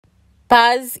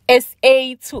Buzz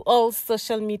SA to all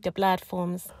social media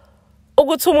platforms.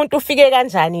 Ukuthi umuntu ufike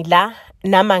kanjani la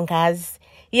namangazi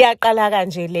iyaqala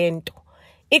kanje lento.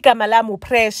 Igama lami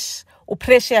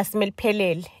uPrecious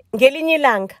meliphelele. Ngelinye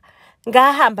ilanga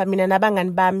ngahamba mina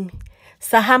nabangani bami.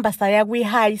 Sahamba saya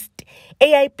kwi-heist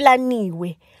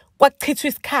eyayiplaniwe. Kwakuchithwa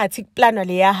isikhathi kuplanwa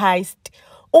leya heist.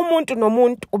 Umuntu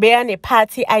nomuntu ubeyane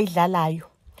party ayidlalayo.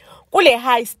 Kule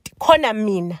heist khona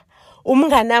mina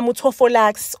umnganami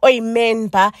uThofolax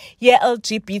oyimember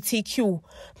ye-LGBTQ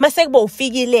mase kuba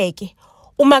ufikileke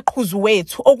umaqhuzu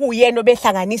wethu okuyena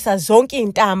obehlanganisa zonke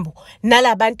intambo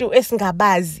nalabantu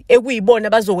esingabazi ekuyibona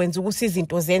bazokwenza ukuthi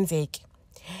izinto zenzeke.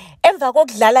 Emva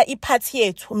kokudlala iphathi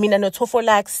yethu mina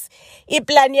noThofolax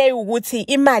iplan yayi ukuthi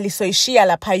imali soyishiya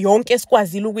lapha yonke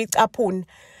esikwazile ukuyicaphuna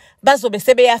bazobe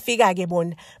sebeyafika ke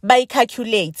bona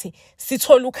bayicalculate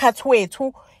sithola ukhathi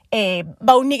wethu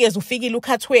bawunikeza ufikile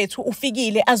ukhathi wethu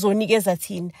ufikile azonikeza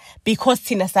thina because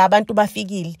thina sabantu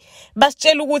bafikile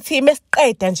basitshela ukuthi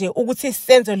mesiqeda nje ukuthi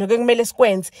sisenze lokho kumele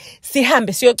sikwenze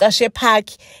sihambe siyocasha epark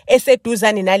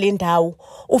eseduzane nalendawo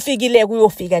ufikile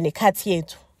kuyofika nekhathi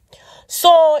yethu.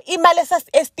 So imali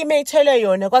esestimatele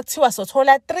yona kwakuthiwa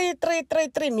sothola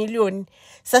 3 million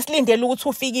sasilindele ukuthi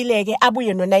ufikileke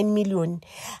abuye no9 million.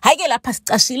 Hayike lapha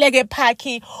sicashileke epark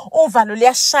uvalo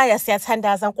liyashaya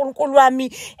siyathandaza uNkulunkulu wami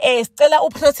sicela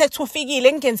uprotect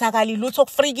ufikile ngenzakali lutho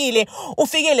okufrikile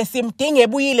ufikile simdinge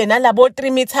ebuyile nalabo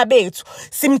 3 meter bethu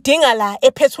simdinga la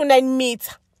ephethe 9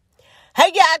 meter.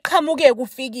 Hayike aqhamuke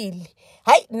kufikile.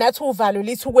 Hayi nathi uvalo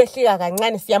lithi ukwehlika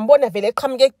kancane siyambona vele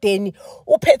eqhamuke ekudeni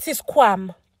uphethe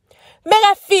isikhwama.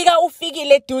 Mekafika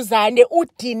ufikile eduzane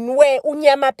udinwe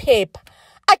unyama phepha.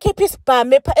 Akhipha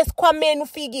isibhamu esikhwameni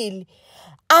ufikile.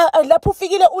 Lapho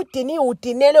ufikile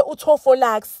udinele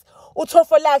uThofolax.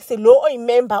 uThofolax lo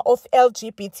oyimember of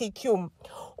LGBTQ.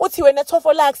 Uthi wena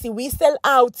Thofolax we sell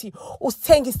out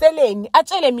usithengiseleni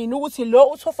atshele mina ukuthi lo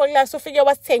uThofolax ufike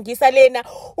wasithengisa lena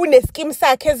unescheme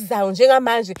sakhe ezizayo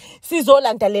njengamanje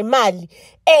sizolanda le mali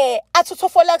athi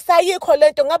uThofolax ayikho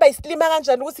lento ngaba isilima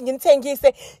kanjani ukuthi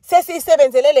nginithengise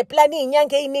sesiyisebenzele le plan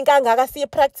izinyanga eziningi kangaka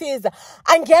siyipractice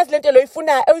angiyazi lento lo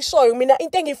ifuna oyishoyo mina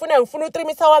into engiyifunayo ngifuna u3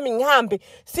 meter wami ngihambe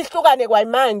sihlukane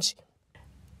kwamanje.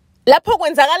 Lapho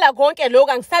kwenzakala konke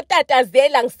lokho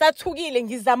angisatatazela ngisathukile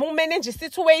ngizama ukumanage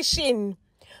situation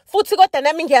futhi kodwa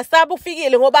nami ngiyasaba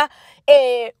ufikile ngoba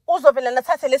uzovela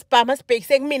nathathe lesibhama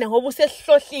sibhekise kumina ngoba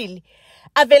usehlohlile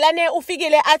avelane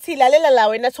ufikile athi lalela la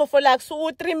wena Thofolax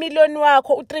u3 million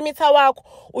wakho u3 meter wakho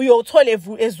uyothola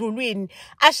ezulwini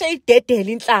ashe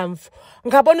idedela inhlamvu.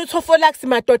 Ngabona uThofolax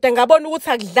madoda ngabona ukuthi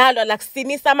akudlalwa la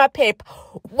kusinisa amaphepha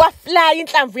wafly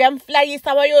inhlamvu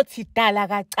yamflyisa wayothi dala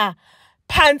kaca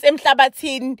phansi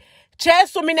emhlabathini.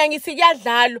 Jesu mina ngithi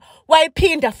kuyadlalwa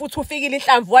wayiphinda futhi ufikile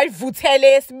inhlamvu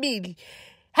wayivuthele esibili.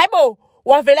 Hayibo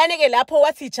wavelane ke lapho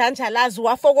wathi janjalazi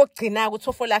wafoko okugcina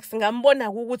kuThofolax ngambona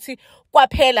ukuthi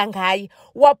kwaphela ngaye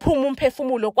waphuma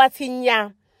umphefumulo kwathi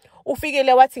nya.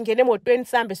 Ufikile wathi ngene emotweni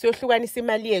sambe siyohlukanisa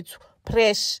imali yethu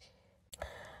fresh.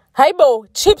 Hayibo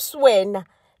chips wena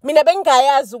mina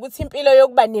bengayazi ukuthi impilo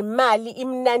yokuba nemali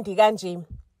imnandi kanje.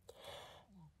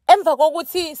 Emva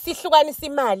kokuthi sihlukanisa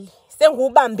imali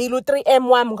sengubambile u3M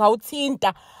wami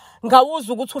ngawuthinta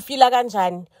ngawuza ukuthi ufila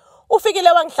kanjani.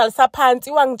 Ufikile wangihlalisa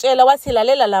phansi wangitshela wathi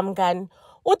lalela la mngani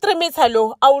u3 meter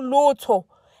lo awulutho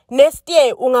next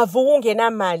year ungavuka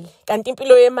ungenamali kanti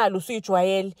impilo yemali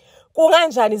usuyijwayele.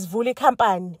 Kunganjani sivula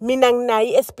ikhampani mina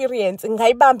nginayi experience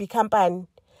ngayibamba ikhampani.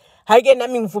 Hayike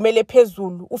nami ngivumele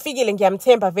phezulu ufikile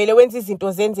ngiyamthemba vele wenza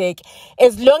izinto zenzeke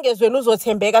as long as wena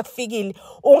uzothembeka kufikile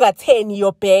ungatheni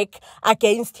your back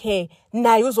against her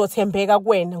naye uzothembeka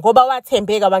kuwena ngoba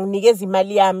wathembeka wanginikeza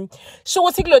imali yami. Sho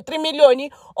ukuthi kulo 3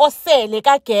 million osele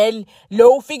kagel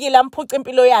lo ufikile amphuca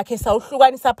impilo yakhe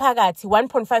sawuhlukanisa phakathi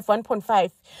 1.5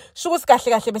 sho ukuthi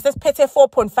kahle kahle bese siphethe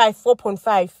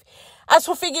 4.5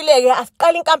 asufikileke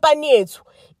asiqala inkampani yethu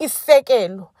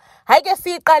isisekelo. Hayike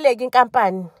siyiqaleke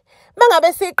inkampani.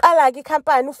 Mangabe siqala ke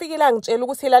ikhampani ufikile angitshela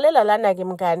ukuthi lalela lana ke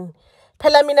mngani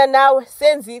phela mina nawe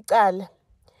senza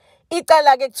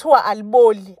icala ke kuthiwa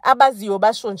aliboli abaziyo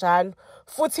basho njalo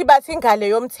futhi bathi ingale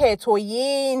yomthetho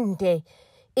yinde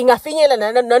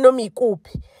ingafinyela nanoma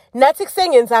ikuphi nathi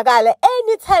kusengenzakala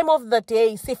any time of the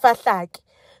day sifahlaki.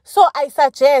 So I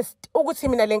suggest ukuthi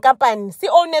mina le nkampani si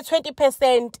own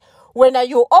 20% when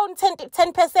you own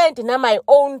 10% nama I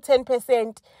own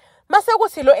 10% mase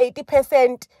kuthi lo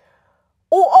 80%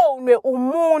 uownwe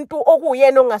umuntu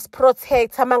okuyena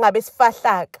ongasiprotect mangabe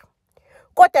sifahlaka.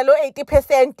 Kodwa lo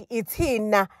 80%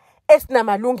 ithina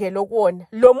esinamalungelo kuona.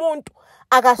 Lo muntu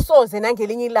akasoze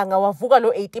nangelinye ilanga wavuka lo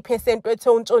 80% wethe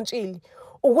untshontshiwe.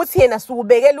 ukuthi yena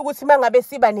sukubekela ukuthi mangabe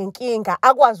siba nenkinga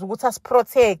akwazi ukuthi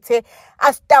asiprotecte,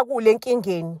 asitakule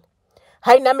enkingeni.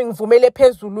 Hayi nami ngivumele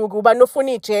phezulu uba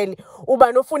nofuna ijele,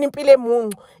 uba nofuna impilo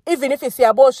emuncu. Even if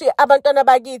siyaboshwa abantwana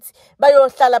bakithi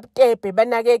bayohlala butebe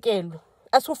banakekelwe.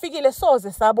 Asufikile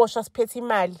soze saboshwa siphethe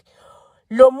imali.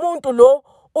 Lo muntu lo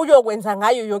uyokwenza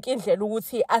ngayo yonke indlela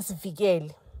ukuthi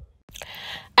asivikele.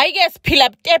 Ayike siphila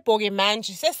butebo ke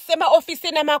manje sesisema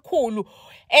ofisini amakhulu.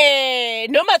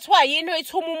 Noma thiwa yini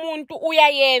oyithuma umuntu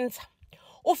uyayenza.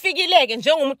 Ufikileke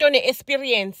njengomuntu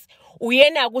one-experience.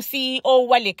 Uyena ku-CEO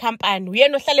wale company,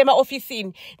 uyena ohlala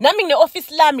ema-ofisini. Nami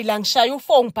ngine-office lami la ngishaya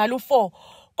u4 ngibhala u4.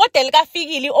 Kodwa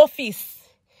likafikile i-office.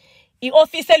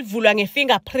 I-office elivulwa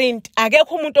nge-fingerprint.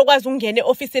 Akekho umuntu okwazi ukungena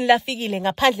e-ofisini lafikile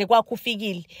ngaphandle kwakho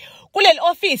ufikile. Kuleli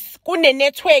office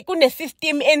kune-network,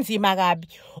 kune-system enzima kabi.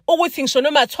 Ukuthi ngisho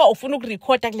noma thiwa ufuna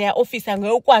ukurekhoda kuleya office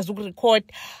angeke ukwazi ukurekhoda.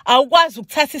 Awukwazi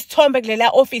ukuthatha isithombe kuleya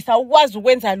office, awukwazi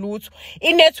ukwenza lutho.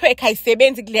 I-network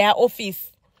ayisebenzi kuleya office.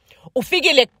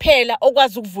 Ufikile kuphela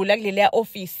okwazi ukuvula kuleya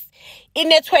office.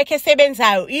 I-network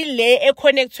esebenzayo ile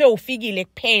econnectwe ufikile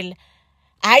kuphela.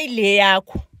 Hayi le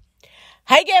yakho.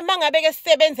 Hayike mangabe ke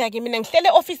sisebenza ke mina ngihlele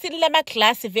ofisini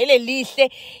lama-glass vele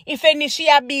lihle, ifurnish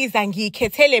iyabiza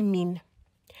ngiyikhethele mina.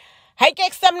 Hayike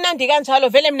kusamnandi kanjalo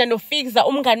vele mina noFixa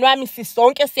umngani wami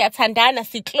sisonke siyathandana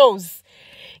si-close.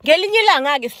 Ngelinye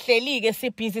ilanga ke sihleli-ke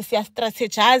sibhizi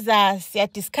siyastrategize,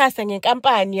 siyadiscussa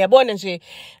ngenkampani yabona nje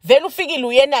vele ufikile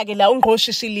uyena ke la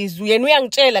ungqoshishilizi uyena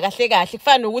uyangitshela kahle kahle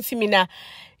kufana nokuthi mina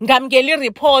ngamukela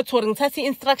i-report or ngithatha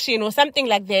i-instruction or something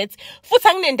like that. Futhi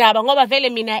anginendaba ngoba vele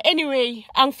mina anyway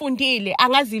angifundile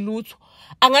angazi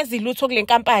lutho kule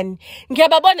nkampani.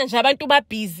 Ngiyababona nje abantu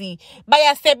babhizi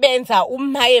bayasebenza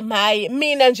umaye.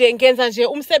 Mina nje ngenza nje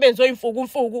umsebenzi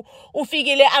oyimfuku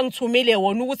ufikile angithumile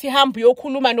wona ukuthi hamba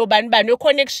uyokhuluma nobani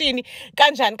we-connection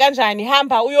kanjani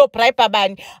hamba uyobribe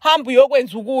bani hamba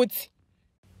uyokwenza ukuthi.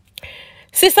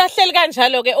 Sisahleli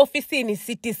kanjalo ke ofisini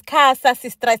sidiscussa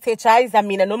sistrategize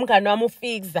mina nomngani wami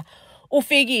uFixa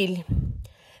ufikile.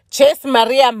 Jess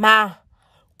Maria ma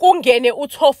kungene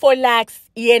uThofolax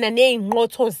yena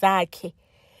nezinqotho zakhe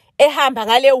ehamba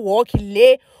ngale walk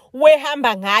le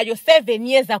wehamba ngayo 7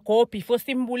 years ago before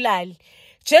simbulali.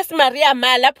 Jess Maria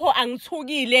ma lapho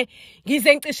angithukile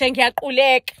ngize ngicishe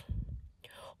ngiyaquleka.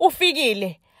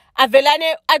 Ufikile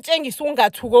avelane atshengisa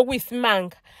ungathuko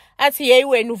okuyisimanga. Athi hey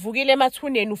wena uvukile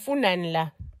emathuneni ufunani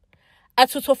la?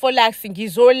 Athi uThofolax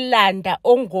ngizolanda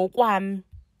ongokwami.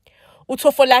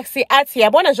 uThofolax athi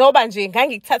yabona njengoba nje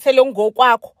ngangikuthathele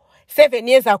ongokwakho 7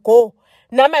 years ago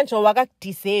namanje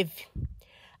wakakudeserve.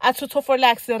 Athi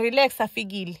uThofolax relax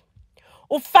afikile.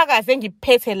 Ufakaze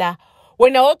ngiphethe la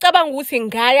wena ocabanga ukuthi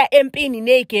ngaya empini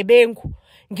nezigebengu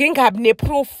ngingabi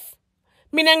neproof.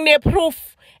 Mina ngine proof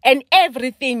and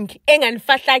everything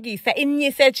enganifahlakisa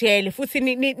inyise ejele futhi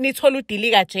nithola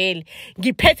udilika jele.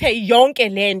 Ngiphethe yonke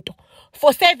lento.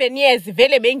 For 7 years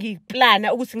vele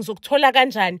bengiplana ukuthi ngizokuthola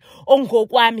kanjani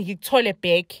ongokwami ngikuthole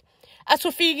back.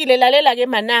 Asufikile lalela ke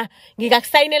mana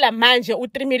ngikakusayinela manje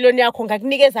u3 million yakho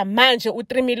ngakunikeza manje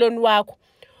u3 million wakho.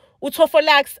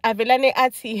 uThofolax avelane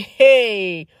athi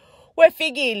hey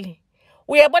wefikile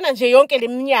uyabona nje yonke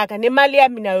leminyaka nemali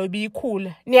yami nayo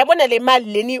biyikhula. Niyabona le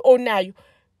mali leni onayo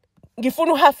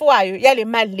ngifuna uhalf wayo yale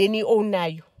mali leni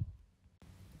onayo.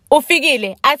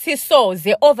 Ufikile athi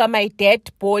soze over my dead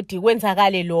body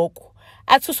kwenzakale lokho.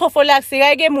 Athi uThofolax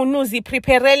kayike munuzi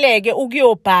prepareleke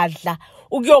ukuyobhadla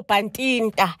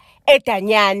ukuyobhantinta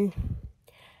eDanyani.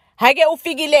 Hake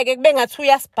ufikileke kube ngathi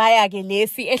uyasibhaya ke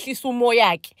lesi ehlisa umoya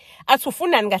yakhe. Athi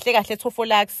ufunani kahle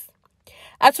Thofolax.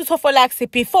 Athi uThofolax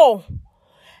before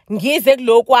ngize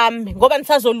kulokwami ngoba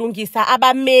nisazolungisa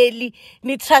abameli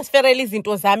ni transferele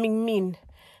izinto zami kimina.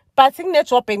 But ngine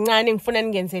job encane ngifuna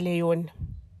ningenzele yona.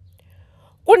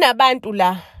 Kunabantu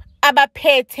la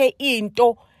abaphethe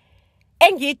into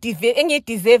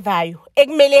engiyideservayo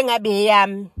ekumele ngabe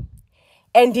yami.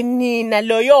 And nina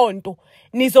loyonto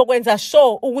nizokwenza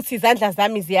sure ukuthi izandla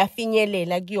zami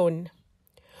ziyafinyelela kuyona.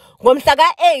 Ngomhla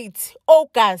ka8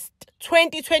 August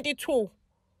 2022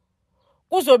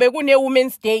 kuzobe kune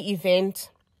Women's Day event.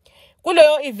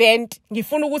 Kuleyo event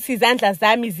ngifuna ukuthi izandla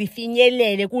zami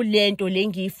zifinyelele kulento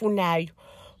lengiyifunayo.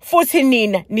 Futhi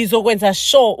nina nizokwenza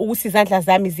sure ukuthi izandla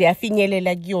zami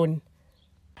ziyafinyelela kuyona.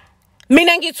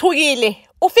 Mina ngithukile,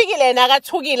 ufikile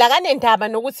nakathukile akanendaba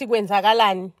nokuthi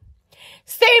kwenzakalani.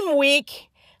 Same week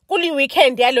kuli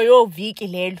weekend yaloyo viki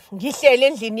lelo ngihlele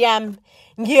endlini yami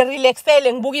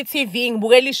ngirelaxele ngibuka iTV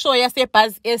ngibukela ishow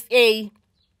yaseBuzz SA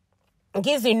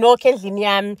ngizinokho endlini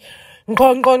yami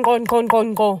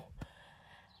ngqo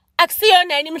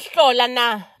akusiyona yini imhlola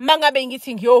na mangabe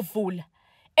ngithi ngiyovula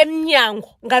emnyango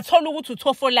ngathola ukuthi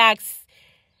uThofolax.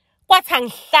 Kwathi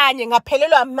angihlanye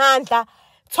ngaphelelwa amandla.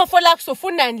 Thofolax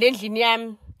ufunani le ndlini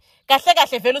yami? Kahle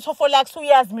kahle vele uThofolax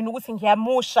uyazi mina ukuthi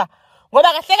ngiyamusha ngoba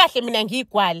kahle kahle mina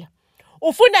ngiyigwala.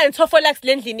 Ufunani Thofolax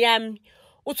le ndlini yami?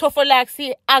 uThofolax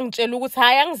angitshela ukuthi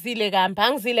hayi angizile kambe,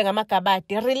 angizile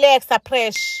ngamagabade. Relax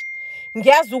fresh.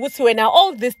 Ngiyazi ukuthi wena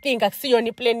all this thing akusiyona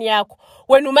iplan yakho.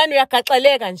 Wena umane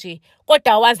uyagaxeleka nje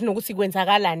kodwa awazi nokuthi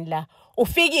kwenzakalani la.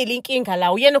 Ufikile inkinga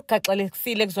la, uyena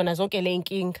ukugaxelekisile kuzona zonke le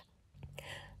inkinga.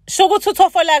 Shukuthi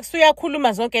uThofolax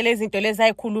uyakhuluma zonke lezi zinto lezi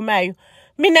ayikhulumayo.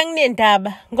 Mina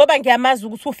nginendaba ngoba ngiyamazi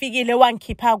ukuthi ufikile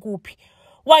wangikhipha kuphi.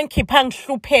 Wangikhipha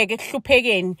ngihlupheke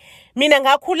kuhluphekeni. Mina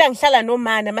ngakhula ngihlala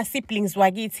nomana ama siblings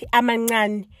wakithi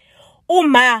amancane.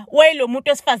 Uma wayelo muntu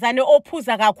wesifazane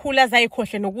ophuza kakhulu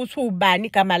azayikhohle nokuthi ubani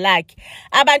igama lakhe.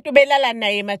 Abantu belala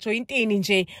naye emajointini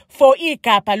nje for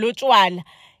igabha lotshwala.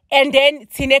 And then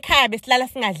thina ekhaya besilala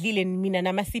singadlile mina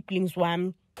nama siblings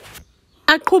wami.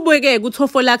 Aqhubeke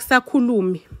uThofolax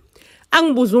sakhulume.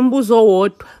 Angibuza umbuzo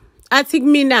wodwa. Athi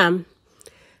kumina,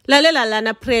 lalela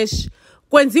lana fresh.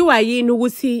 Kwenziwa yini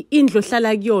ukuthi indlu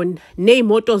ohlala kuyona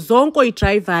nezimoto zonke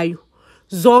oyidrivayo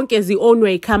zonke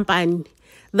zi-ownwa icompany?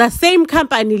 The same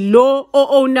company lo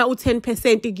o-owner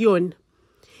u10% kuyona.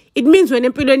 It means wena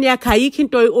empilweni yakhe ayikho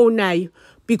into oyi-ownayo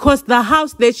because the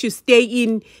house that you stay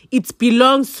in, it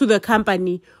belongs to the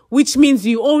company, which means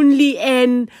you only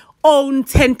own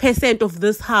 10% of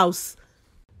this house.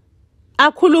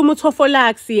 Akhuluma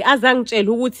uThofolax azangitshela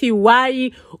ukuthi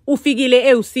why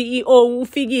ufikile CEO,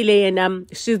 ufikile yena,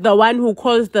 she's the one who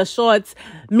calls the shots.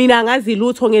 Mina ngazi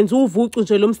lutho ngenza uvucu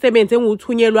nje lomsebenzi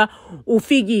enguthunyelwa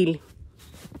ufikile.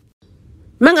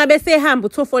 Mangabe sehamba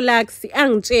uThofolax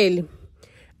angitshele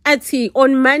athi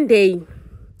on Monday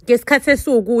ngesikhathi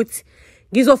esukuthi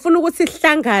ngizofuna ukuthi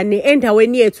sihlangane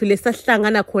endaweni yethu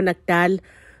lesasihlangana khona kudala.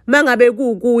 Mangabe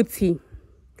kuukuthi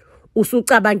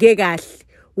usucabange kahle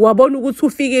wabona ukuthi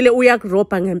ufikile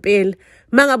uyakurobha ngempela.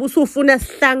 Mangabe usufuna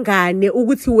sihlangane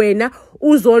ukuthi wena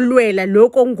uzolwela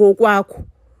lokho ngokwakho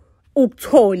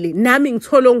ukuthole, nami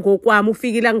ngithole ngokwami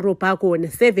ufikile ngirobha kona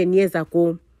 7 years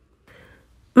ago.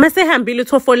 Mase hambile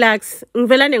uThofolax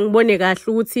ngivelane ngibone kahle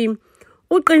ukuthi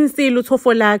uqinisile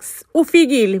uThofolax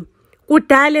ufikile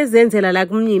kudala ezenzela la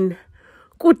kumina.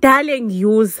 Kudala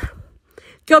ngiyuza.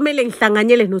 Kuyomele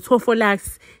ngihlanganyele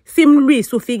noThofolax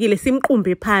simlwise ufikile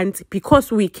simqumbe phansi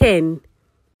because we can.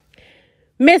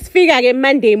 Mesifika ke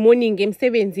Monday morning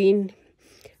emsebenzini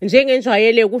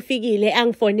njengenjwayele kufikile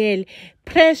angifonele.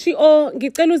 Preshi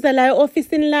ngicela uza la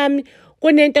e-officeini lami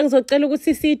kunento engizocela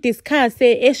ukuthi sidiscuss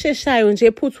esheshayo nje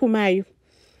ephuthumayo.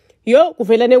 Yo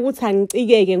kuvelane ukuthi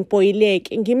angicikeke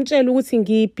ngiboyileke ngimtshela ukuthi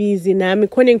ngibusy nami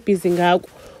khona ngibusy ngakho.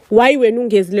 Why wena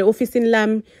ungezile officeini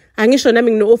lami? Angisho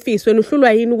nami ngine office wena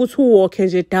uhlulwa yini ukuthi uwalke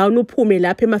nje down uphume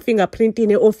lapha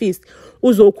ema-fingerprintini e-office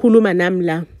uzokhuluma nami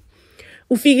la.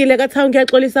 Ufikile kathawu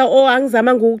ngiyaxolisa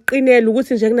angizama ngokuqinela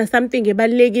ukuthi nje kuna something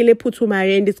ebalekile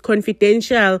ephuthumayo and it's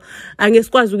confidential.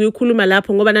 Angesikwazi ukuyikhuluma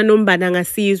lapho ngoba nanombana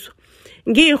angasizwa.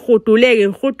 Ngihuduleke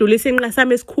ngihudulisa inqa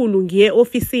sami esikhulu ngiye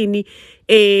officeini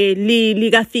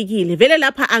likafikile. Vele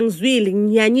lapha angizwile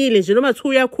nginyanyile nje noma thi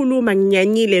uyakhuluma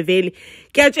nginyanyile vele.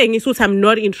 Kuyatshengisa ukuthi I'm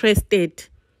not interested.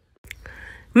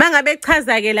 Mangabe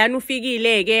chaza ke lana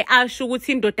ufikile ke asho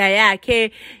ukuthi indoda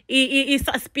yakhe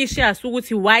i-suspicious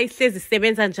ukuthi why hlezi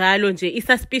isebenza njalo nje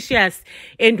i-suspicious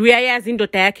and uyayazi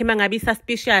indoda yakhe mangabe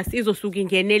i-suspicious izosuka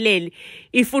ingenelele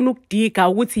ifuna ukudiga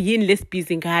ukuthi yini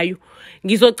lesibhizi ngayo.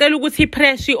 Ngizocela ukuthi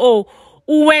ipreshi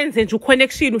uwenze nje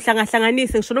uconnection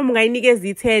uhlangahlanganise ngisho noma ungayinikeza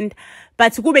ithenda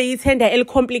but kube yithenda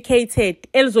elicomplicated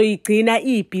elizoyigcina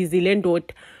ibhizi le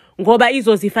ndoda ngoba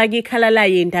izozifaka ikhala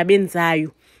layo endabeni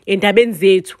zayo. Endabeni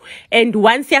zethu and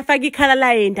once yafaka ikhala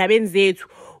layo endabeni zethu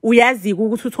uyazi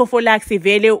ukuthi uThofolax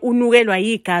vele unukelwa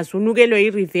igazi unukelwa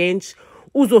irevenge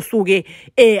uzosuke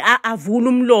avula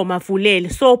umlomo avulele.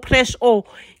 So fresh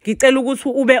ngicela ukuthi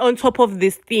ube on top of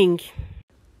this thing.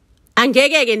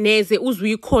 Angeke ke neze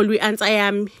uzuyikholwa ianswer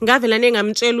yami. Ngavelane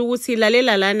ngamtshela ukuthi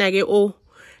lalela lana ke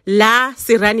la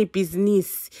sirani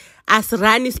business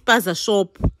asirani spaza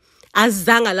shop.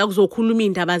 Azizanga la kuzokhuluma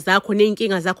indaba zakho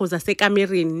neinkinga zakho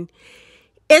zasekamereni.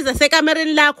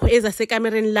 Ezasekamereni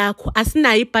lakho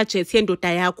asinayo ibudget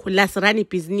yendoda yakho la sirani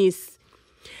business.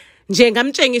 Nje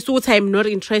ngamtshengisa ukuthi I'm not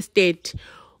interested.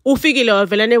 Ufikile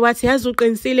wavelane wathi yazi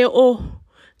uqinisile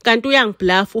kanti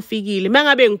uyangibluff ufikile.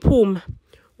 Mangabe ngiphuma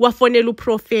wafonela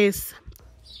uprofessor.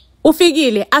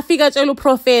 Ufikile afika tshela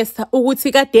uprofessor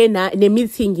ukuthi kade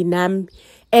ne-meeting nami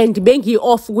and bengi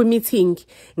off kwi-meeting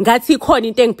ngathi khona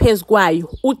into engiphezukwayo.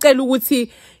 Ucela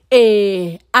ukuthi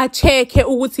a-check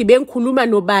ukuthi bengikhuluma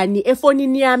nobani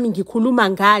efonini yami ngikhuluma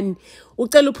ngani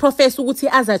ucela uprofessor ukuthi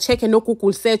aza check no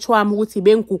Google search wami ukuthi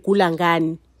bengigugula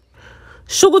ngani.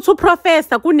 Shukuthi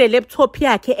uprofessor kune laptop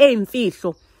yakhe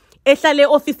eyimfihlo ehlale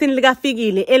officeini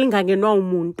likaFikile elingangenwa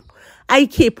umuntu.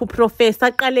 Ayikhipha uprofessor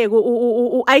aqaleke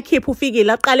ayikhipha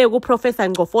uFikile aqaleke uprofessor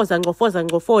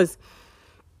ngcofoza.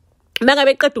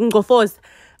 Mangabe eqeda ukungcofoza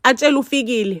atshela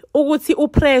uFikile ukuthi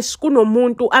uPresh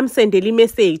kunomuntu amsendela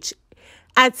imessage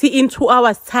athi in 2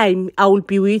 hours time I will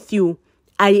be with you.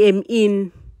 I am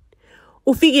in.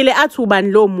 Ufikile athi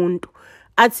ubani lo muntu?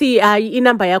 Athi hayi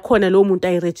inamba yakhona lo muntu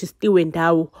ayiregistiwe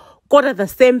ndawo. Kodwa the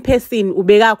same person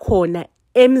ubeka khona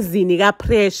emzini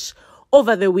kaPresh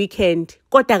over the weekend.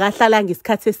 Kodwa akahlala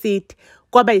ngesikhathi eside,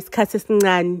 kwaba isikhathi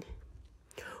esincane.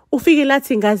 Ufikile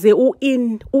athi ngaze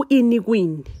u-in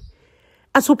queen.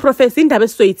 Athi uprofessor indaba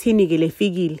esizoyithini ke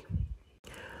leFikile.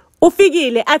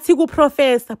 Ufikile athi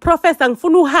kuprofessor, "Professor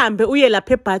ngifuna uhambe uye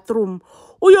lapha ebathroom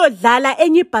uyodlala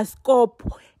enye ibascope,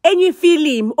 enye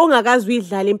film ongakazi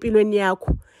uyidlala empilweni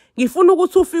yakho. Ngifuna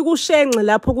ukuthi ufike ushenxe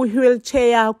lapho ku-wheelchair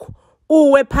yakho,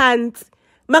 uwe phansi.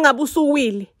 Mangabe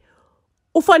usuwile,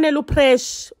 ufonela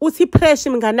uPresh, uthi Presh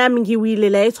mnganami ngiwile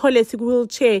la etoilet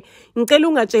ku-wheelchair. Ngicela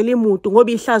ungatsheli umuntu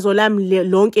ngoba ihlazo lami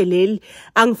lonke leli.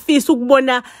 Angifisi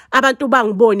ukubona abantu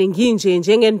bangibone nginje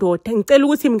njengendoda. Ngicela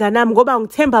ukuthi mnganami ngoba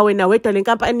ngithemba wena wedwa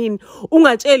lenkampanini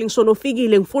ungatsheli ngisho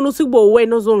noFikile. Ngifuna ukuthi kube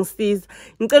uwena ozongisiza.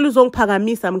 Ngicela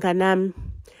uzongiphakamisa mnganami.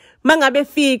 Mangabe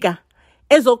fika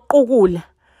ezokuqukula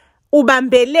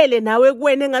ubambelele nawe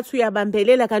kuwena engathi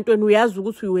uyabambelela kanti wena uyazi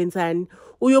ukuthi uywenzani.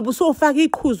 Uyobe usofaka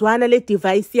iqhuzwana le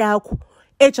device yakho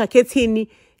ejacketini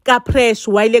kaPresh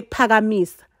wayile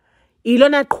kuphakamisa.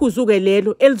 Ilona qhuzuke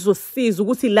lelo elizosiza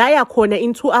ukuthi la yakhona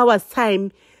in 2 hours time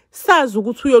sazi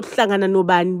ukuthi uyohlangana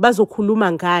nobani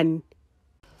bazokhuluma ngani.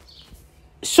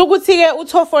 Shukuthi ke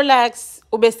uThofolax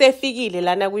ubesefikile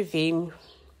lana kwivenue.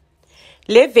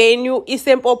 Le venue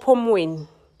isempophomweni.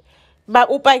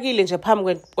 Upakile nje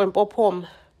phambi kwempophoma.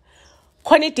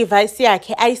 Khona i-device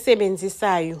yakhe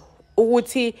ayisebenzisayo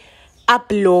ukuthi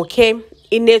ablocke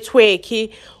inetwork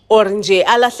or nje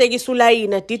alahlekisa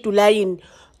ulayini adida ulayini.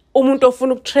 Umuntu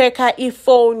ofuna ukutracka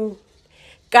ifone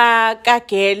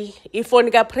ka-girl,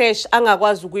 ifone kaPresh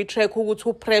angakwazi ukuyitrack ukuthi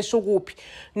uPresh ukuphi.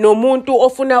 Nomuntu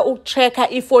ofuna ukutracka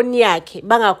ifone yakhe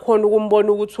bangakhona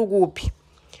ukumbona ukuthi ukuphi.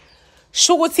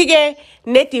 Shukuthi ke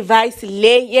ne device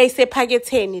le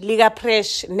yayisephaketheni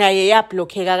likaPresh naye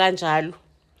yablockeka kanjalo.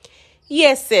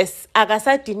 Yes,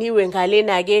 akasadiniwe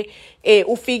ngalena ke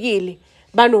uFikile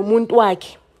banomuntu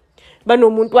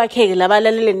wakhe ke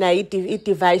labalalele naye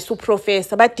i-device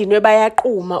uprofessor badinwe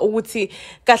bayaqhuma ukuthi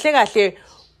kahle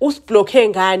usiblockhe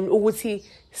ngani ukuthi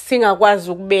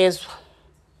singakwazi ukubezwa.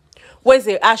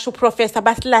 Weze asho uprofessor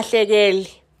basilahlekele.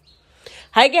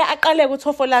 Hayike aqaleke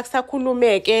uThofolax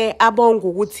akhulumeke abonga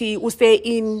ukuthi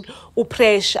use-in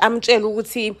uPresh amtshela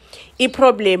ukuthi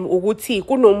iproblem ukuthi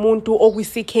kunomuntu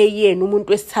okwi-CK yena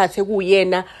umuntu wesithathe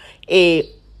kuyena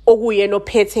okuyena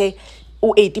ophethe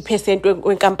u80%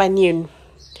 wenkampani yenu.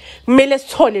 Kumele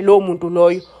sithole lo muntu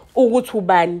loyo ukuthi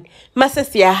ubani. Mase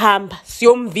siyahamba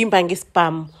siyomvimba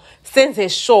ngesibhamu senze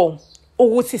sure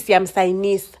ukuthi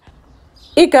siyamsayinisa.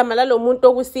 Igama lalomuntu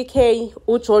okwi-CK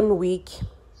uJohn Wick.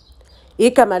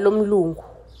 Igama lomlungu.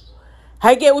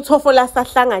 Hayike uThofolax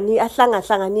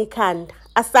ahlangana ikhanda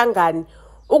asangane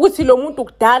ukuthi lo muntu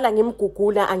kudala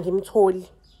ngimgugula angimtholi.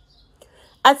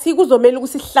 Athi kuzomela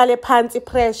ukuthi sihlale phansi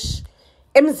Presh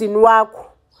emzini wakho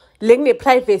le kune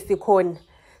privacy khona.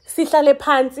 Sihlale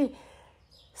phansi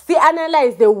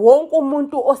si-analyze wonke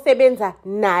umuntu osebenza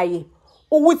naye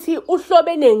ukuthi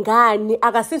uhlobene ngani.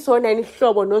 Akasisona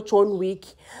ihlobo noJohn Wick,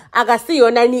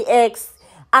 akasiyona ni-ex,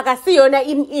 akasiyona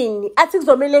ini. Athi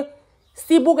kuzomele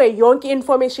sibuke yonke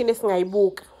information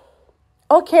esingayibuka.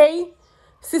 Okay,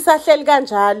 sisahleli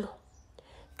kanjalo.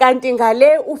 Kanti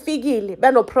ngale uFikile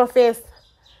banoprofessor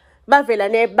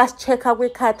bavela basichecka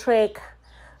kwi-car tracker.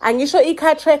 Angisho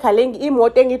i-car tracker le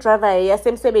imoto engidriver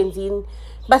yasemsebenzini.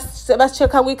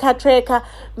 Basichecka kwi-car tracker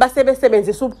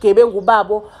basebenzisa ubugebengu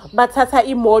babo bathatha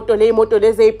imoto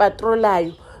lezi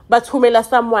ezipatrolayo bathumela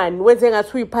someone wenze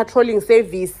ngathi uyi-patrolling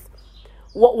service.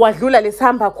 Wadlula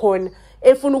lesihamba khona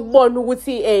efuna ukubona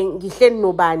ukuthi ngihleni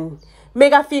nobani.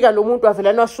 Megafika lo muntu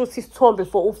wavela noshuthi isithombe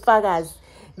for ubufakazi.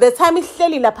 The time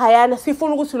isihleli lapha yana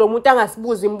sifuna ukuthi lo muntu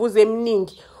angasibuza imibuzo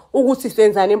eminingi ukuthi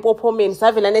senzani empophomeni.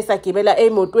 Savela nesagibela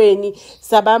emotweni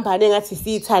sabambane ngathi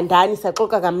siyithandani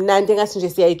saxoxa kamnandi ngathi nje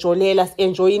siyayijolela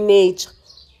enjoy nature.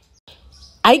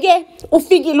 Ayike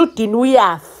uFikile udini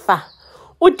uyafa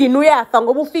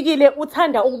ngoba uFikile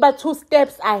uthanda ukuba 2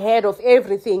 steps ahead of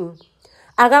everything.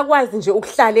 Akakwazi nje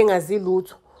ukuhlala engazi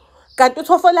lutho. Kanti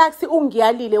uThofolax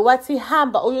ungiyalile wathi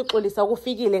hamba uyoxolisa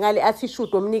kufikile ngale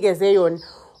attitude omnikeze yona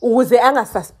ukuze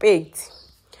angasuspect.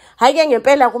 Hayi-ke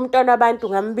ngempela kumntwana abantu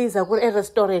ngambiza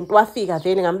ku-restaurant wafika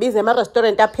vele ngambiza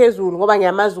ema-restaurant aphezulu ngoba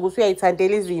ngiyamazi ukuthi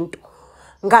uyayithandela izinto.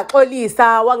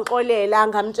 Ngaxolisa wangixolela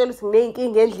ngamtshela ukuthi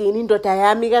nginey'nkinga endlini indoda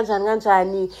yami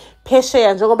kanjani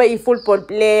phesheya njengoba iyi-football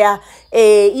player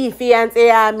iyifiance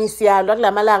yami siyalwa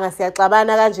kulamalanga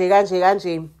siyaxabana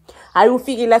kanje. Hayi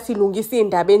ufikile asilungisa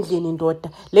indaba endlini indoda.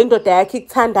 Le ndoda yakhe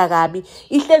ikuthanda kabi.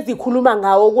 Ihlezi ikhuluma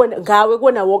ngawe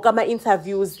kona wonke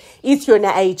ama-interviews. Ithi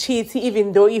yona ayicheat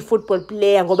even though iyi-football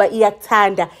player ngoba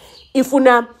iyakuthanda.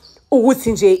 Ifuna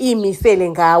ukuthi nje imisele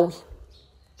ngawe.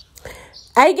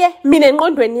 Hayi-ke mina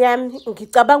engqondweni yami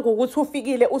ngicabanga ukuthi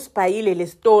ufikile usibhayile le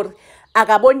story.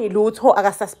 Akaboni lutho,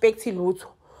 akasuspekthi lutho.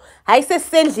 Hayi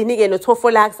sesisendlini-ke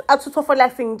noThofolax. Athi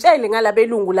uThofolax ngitshele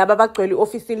ngalabelungu laba abagcwele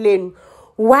i-ofisini lenu.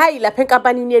 Why lapha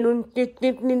enkampanini yenu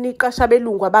niqasha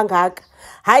belungu abangaka?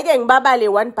 Hayi-ke ngibabale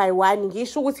one by one.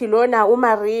 Ngisho ukuthi lona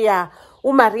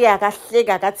uMaria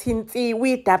akahleka kathinti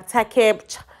uyi-data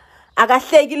capture.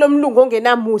 Akahleki lo mlungu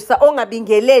ongenamusa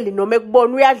ongabingeleli noma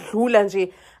ekubona uyadlula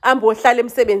nje ambohlala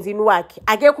emsebenzini wakhe.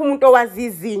 Akekho umuntu owazi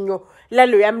izinyo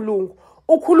lalo yamlungu.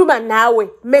 Ukhuluma nawe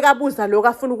mekabuza lokho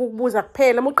afuna ukukubuza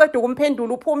kuphela. Muqeda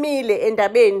ukumphendula uphumile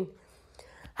endabeni.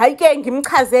 Hayi-ke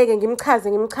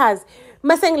ngimchaze.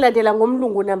 Mase ngilandela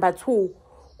ngomlungu number 2.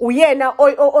 Uyena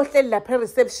ohleli lapha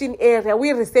reception area,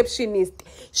 receptionist.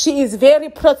 She is very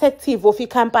protective of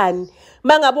icompany.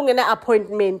 Mangabe ungena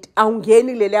appointment,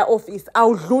 awungeni leya office,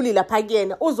 awudluli lapha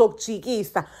kuyena,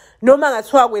 uzokujikisa noma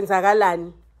ngathiwa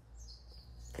kwenzakalani.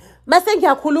 Mase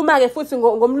ngiyakhuluma ke futhi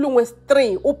ngomlungu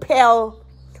wesi-3, uPearl.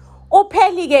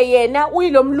 uPheli-ke yena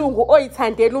uyilomlungu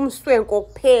oyithandela umswenko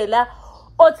kuphela,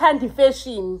 othanda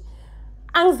ifashion.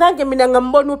 Angizange mina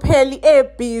ngambona uPheli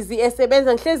busy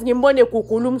esebenza, ngihlezi ngimbone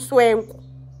egugula umswenko.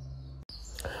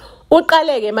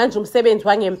 Uqaleke manje umsebenzi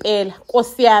wangempela,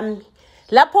 Nkosi yami.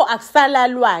 Lapho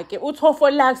akusalalwa-ke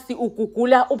uThofolax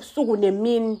ugugula ubusuku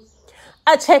nemini.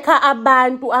 A-check-a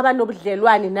abantu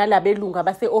abanobudlelwane nalabelungu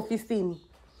abase-ofisini.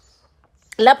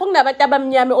 Lapho kunabantu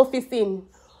abamnyama e-ofisini,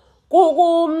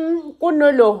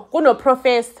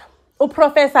 kunoprofessor.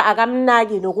 Uprofessor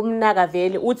akamnaki nokumnaka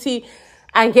vele, uthi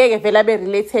angeke vele abe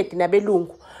related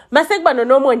nabelungu. Mase kuba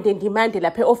noNomonde Ndimande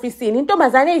lapha e-ofisini,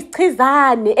 intombazane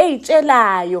eyisichizane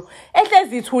eyitshelayo,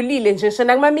 ehlezi ithulile nje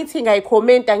shana kuma meeting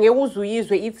ayikhomenta ngeke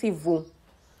uzuyizwe iTV.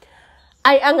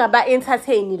 Angaba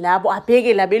entertain labo,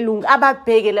 abheke labelungu,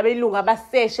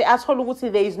 abaseshe, athola ukuthi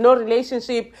there is no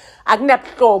relationship,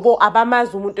 akunabuhlobo,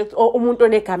 abamazi umuntu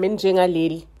onegama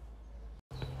njengaleli.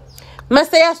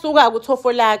 Mase yasuka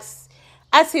kuThofolax,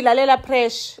 athi lalela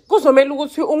Presh, kuzomela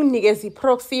ukuthi unginikeze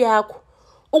iproxy yakho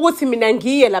ukuthi mina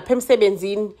ngiye lapha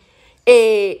emsebenzini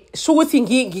shukuthi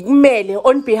ngikumele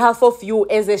on behalf of you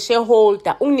as a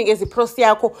shareholder, unginikeze iproxy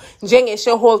yakho njenge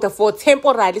shareholder for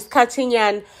temporary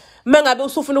isikhathinyana. Mangabe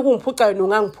usufuna ukungiphuca wena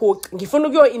ungangiphuci, ngifuna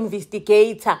ukuyo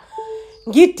investigator,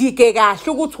 ngidige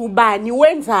kahle ukuthi ubani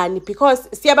wenzani, because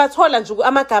siyabathola nje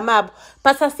amagama abo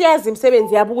but asiyazi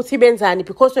imisebenzi yabo ukuthi benzani,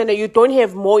 because when you don't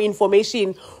have more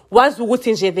information. Wazi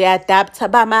ukuthi nje they adapt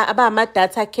abama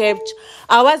data capture,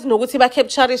 awazi nokuthi ba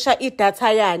captureisha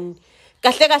idata yani.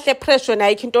 Kahle pressure na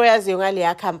ayikho into oyaziyo ngale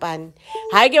ya company.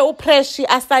 Hayi-ke uPresh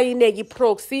asayine ki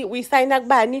proxy, uyisayina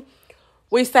kubani?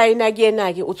 Uyisayina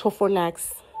kuyena ke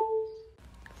uThofolax.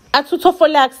 Athi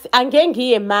uThofolax angeke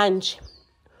ngiye manje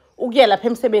ukuya lapha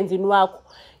emsebenzini wakho.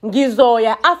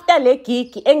 Ngizoya after le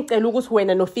gig engicela ukuthi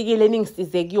wena nofikile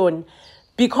ningisize kuyona,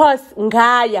 because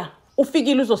ngaya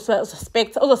ufikile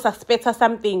uzosuspecta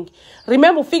something.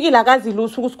 Remember ufikile akazi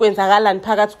lutho ukuthi kwenzakalani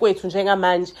phakathi kwethu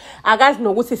njengamanje. Akazi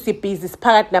nokuthi sibhizi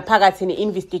siphakathi naphakathi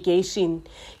ne-investigation.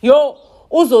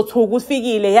 Uzothuka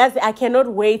ufikile, yazi I cannot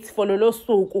wait for lolo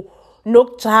suku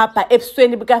nokujabha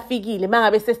ebusweni bukafikile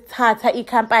mangabe sesithatha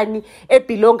icompany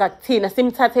ebelonga kuthina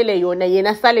simthathele yona,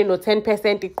 yena sale no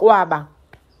 10% iqwaba.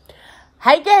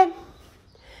 Hayi-ke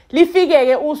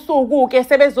lifike-ke usuku-ke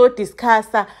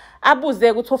sebezodiscussa,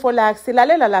 abuze kuThofolax,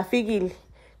 lalela lafikile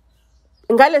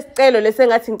ngalesicelo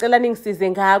lesengathi ngicela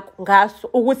ningisize ngaso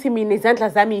ukuthi mina izandla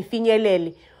zami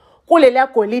ifinyelele kulela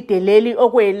golide leli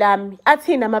okwelami.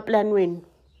 Athina amaplan wenu?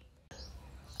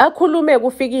 Akhulume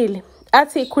kufikile,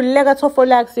 athi khulileka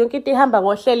Thofolax, yonke into ihamba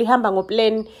ngohlelo, ihamba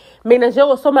ngoplan. Mina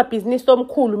njengosomabhizinisi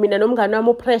omkhulu, mina nomngane wami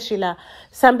uPresh la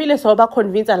sambile soba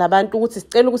convince labantu ukuthi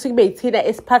sicela ukuthi kube yithina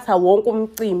esiphatha wonke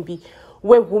umcimbi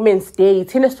we-Women's Day,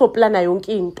 thina soplana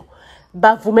yonke into.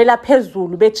 Bavumela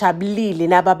phezulu bejabulile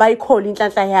naba bayikhola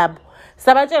inhlanhla yabo.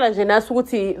 Sabatshela nje naso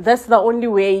ukuthi that's the only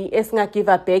way esinga give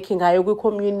back ngayo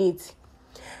kwi-community.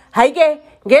 Hayi-ke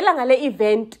ngelanga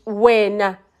le-event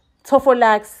wena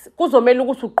Tofolax kuzomela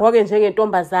ukuthi ugqoke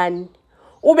njengentombazane.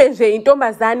 Ube nje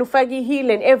intombazane ufake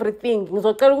i-heel and everything.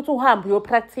 Ngizocela ukuthi uhambe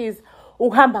uyopractice,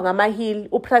 ukuhamba ngama-heel,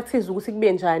 upractice ukuthi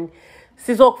kube njani.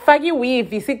 Sizokufaka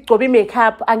i-weave, sikugcoba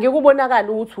i-makeup, angeke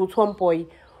ubonakala ukuthi utomboy.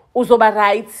 Uzoba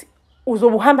right,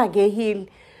 uzobe uhamba nge-heel.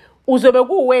 Uzobe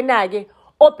kuwena-ke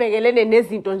obhekelene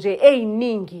nezinto nje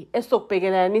eziningi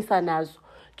esokubhekelanisa nazo.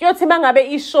 Kuyothi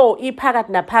mangabe ishow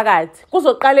iphakathi naphakathi,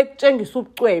 kuzoqala ekutshengisa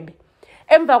ubucwebe.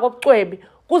 Emva kobucwebe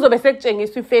kuzobe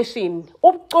sekutshengiswa ifashion.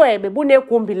 Ubucwebe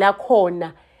bunegumbi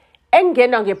lakhona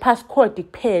engenwa ngepasscode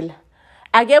kuphela.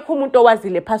 Akekho umuntu owazi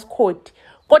le passcode,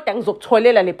 kodwa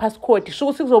ngizokutholela le passcode. Sho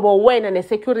ukuthi kuzoba wena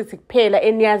ne-security kuphela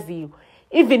eniyaziyo.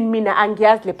 Even mina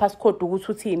angiyazi le passcode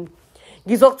ukuthi uthini.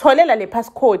 Ngizokutholela le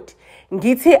passcode.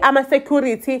 Ngithi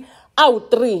ama-security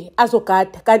awu-3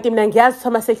 azogada, kanti mina ngiyazi ukuthi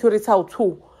ama-security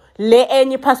awu-2. Le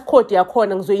enye passcode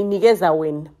yakhona ngizoyinikeza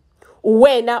wena.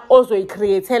 Uwena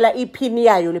ozoyicreatela ipin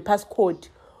yayo le passcode.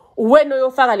 Uwena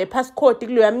oyofaka le passcode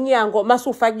kuloya mnyango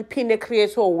masufaka ipin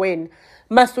ecreate uwena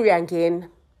masuyangena.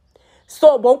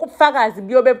 So bonke ubufakazi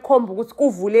buyobe bukhomba ukuthi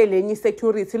kuvule lenye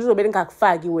security lizobe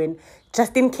lingakufaki wena,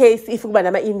 just in case if kuba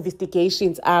nama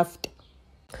investigations after.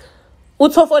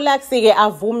 Utofolax ke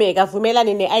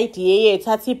avumelane ne-idea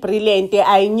yethu athi brilliant,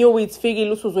 I knew it,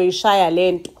 fikile usuzoyishaya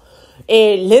lento.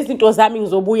 Lezinto zami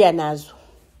ngizobuya nazo.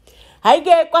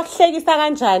 Hayi-ke kwakuhlekisa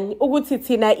kanjani ukuthi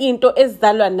thina into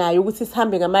ezidalwa nayo ukuthi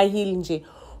sihambe ngama-heel nje.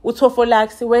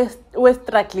 Utofolax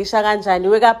we-strugglisha kanjani,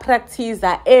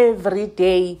 weka-practice every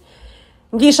day.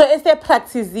 Ngisho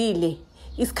ese-practiceile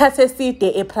isikhathi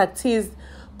eside e-practice,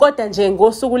 kodwa nje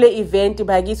ngosuku le-event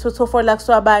bakithi uTofolax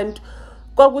wabantu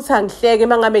kokuthi angihleke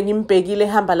mangabe ngimbhekile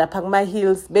ehamba lapha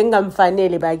kuma-heels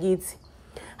bengamfanele bakithi.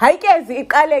 Hayi-ke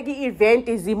iqaleke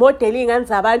i-event zimodeli ingane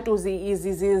zabantu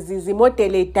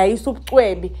zimodele dayisa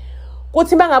ubucwebe.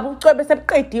 Kuthi mangabe ubucwebe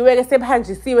sebuqediwe-ke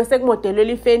sebuhanjisiwe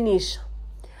sekumodelelwe ifenisha,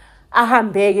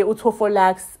 ahambeke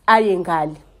uTofolax aye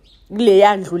ngale kule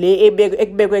yandlu le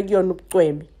ekubekwe kuyona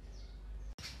ubucwebe.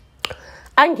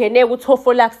 Angene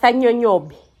uTofolax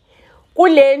anyonyobe.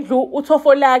 Kule ndlu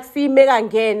uTofolax imeka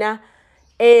ngena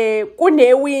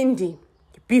kunewindi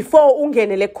before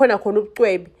ungenele khona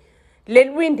ubucwebe. Le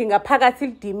windi ngaphakathi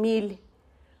lidimile,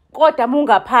 kodwa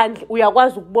mungaphandle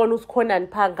uyakwazi ukubona usikhonani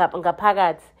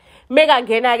ngaphakathi. Meka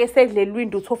ngena-ke sekule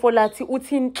windi uTofolax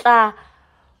uthi nhla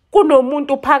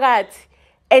kunomuntu phakathi,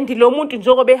 and lo muntu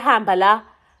njengoba ehamba la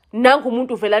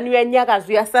nangumuntu velana uyanyakaza,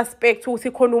 uyasuspect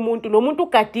ukuthi khona umuntu. Lo muntu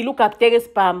ugadile ugabudeke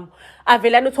esibhamu.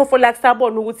 Avelana uTofolax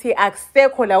abona ukuthi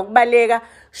akusekho la ukubaleka,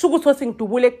 sho ukuthi othi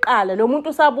ngidubule ekuqala. Lo muntu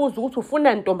usabuza ukuthi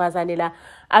ufuna intombazane la.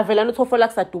 Avelana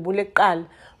uTofolax adubule ekuqala,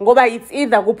 ngoba it's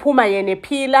either kuphuma yena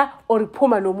ephila or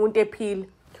kuphuma lo muntu ephila.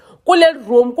 Kule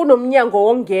room kunomnyango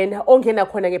ongena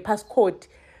khona ngepasscode,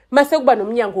 mase kuba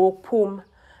nomnyango wokuphuma.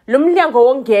 Lo mnyango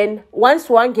wongena, once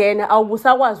wangena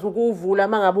awubusakwazi ukuvula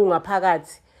mangabe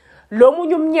ungaphakathi. Lo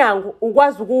munye umnyango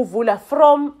ukwazi ukuvula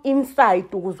from inside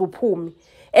ukuze uphume,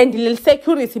 and le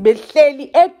security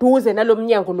behleli eduze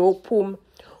nalomnyango lo wokuphuma.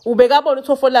 Ubekabona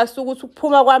uTofolax ukuthi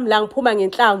ukuphuma kwami la ngiphuma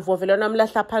ngenhlamvu vele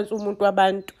namlahla phansi umuntu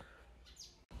wabantu.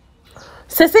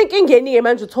 Sesenkingeni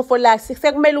manje uTofolax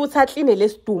sekumele ukuthi akline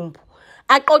lesidumbu,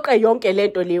 aqoqe yonke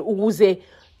lento le ukuze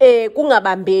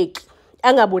kungabambeki,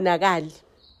 angabonakali.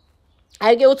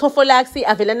 Hayi-ke uTofolax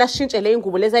avelana ashintshe le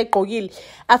ingubo lezi ayigqokile,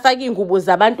 afake ingubo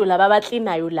zabantu laba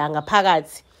abaklinayo la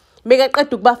ngaphakathi.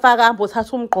 Bekaqeda ukubafaka ahambe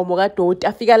uthatha umgqomo kadoti,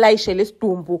 afika layishe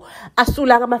lesidumbu,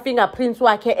 asula ama-fingerprints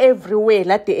wakhe everywhere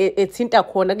lade ethinta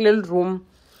khona kuleli room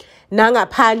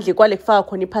nangaphandle kwale kufaka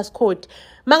khona ipasscode.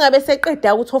 Mangabe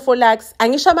seqeda uTofolax,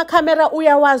 angisho amakhamera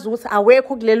uyawazi ukuthi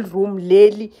awekho kuleli room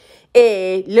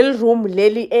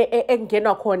leli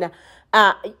engenwa khona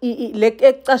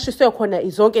ekucashiswe khona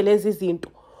zonke lezi zinto.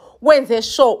 Wenze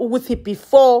sure ukuthi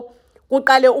before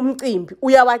kuqale umcimbi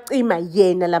uyawacima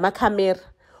yena lamakhamera.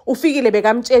 Ufikile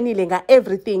bekamtshenile nga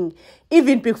everything,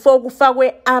 even before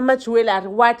kufakwe ama-jewelry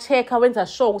wa-check, wenza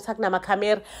sure ukuthi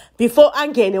akunamakhamera. Before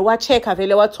angene wa-check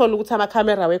vele wathola ukuthi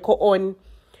amakhamera wekho on.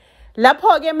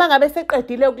 Lapho-ke mangabe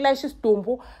seqedile ukulayisha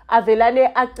isidumbu,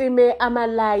 avelane acime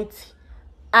ama-light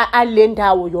ale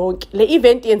ndawo yonke. Le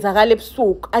event yenzakala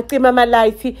ebusuku, acima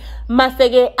ama-light,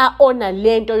 mase-ke a-ona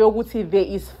lento yokuthi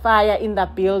there is fire in the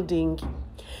building.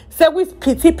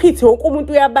 Sekuyisiphithiphithi wonke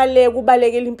umuntu uyabaleka,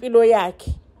 ubalekela impilo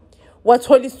yakhe.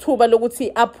 Wathola isithuba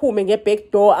lokuthi aphume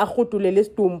nge-back door, ahudule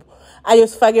lesidumbu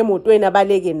ayosifaka emotweni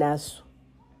abaleke naso.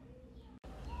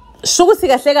 Shukuthi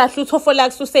kahle kahle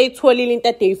uTofolax useyitholile into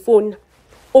adeyifuna.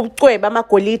 Ubucwebe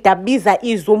amagolide abiza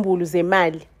izumbulu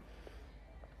zemali.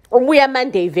 ubuya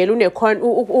Monday vele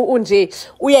unje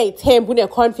uyayithemba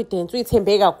une-confidence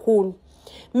uyithembe kakhulu.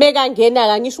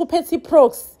 Mekangena ngisho uphethe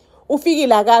i-prox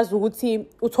ufikile akazi ukuthi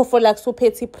uThofolax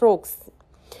uphethe i-prox.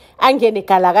 Angene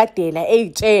galakadela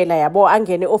eyitshela yabo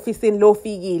angene ofisini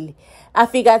lofikile.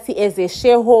 Afika athi as a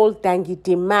shareholder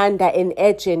ngidemanda an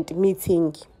urgent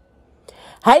meeting.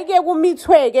 Hayike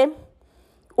kumithweke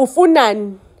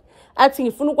ufunani athi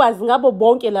ngifuna ukwazi ngabo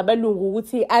bonke labalungu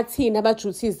ukuthi athini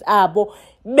ama-duties abo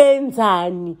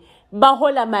benzani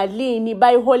bahola malini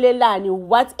bayiholelani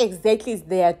what exactly is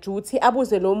their duty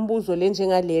abuze lo mbuzo le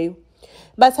njengaleyo.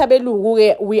 Bathi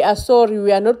abelungu-ke we are sorry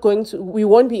we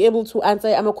won't be able to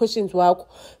answer ama-questions wakho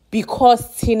because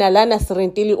thina lana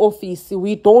sirentile office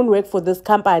we don't work for this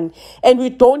company and we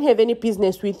don't have any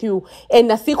business with you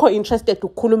and asikho interested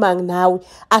ukukhuluma nawe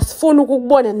asifuni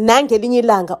ukukubona nangelinye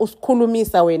ilanga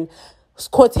usikhulumisa wena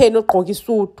sikhotheni ogqoka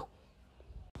isudu.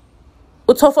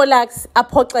 uThofolax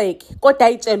aphoxeke kodwa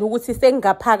ayitshela ukuthi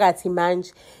sengingaphakathi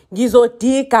manje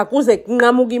ngizodiga kuze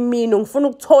kunqamuke imino ngifuna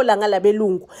ukuthola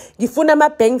ngalabelungu ngifuna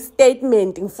ama-bank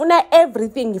statement ngifuna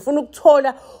everything ngifuna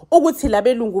ukuthola ukuthi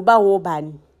labelungu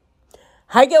bawobani.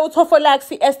 Hake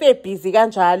uThofolax esebhizi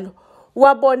kanjalo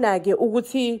wabona-ke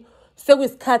ukuthi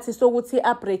sekuyisikhathi sokuthi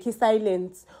abreak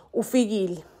isilence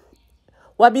ufikile.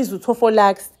 Wabiza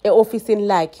uThofolax e-ofisini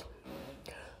lakhe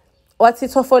wathi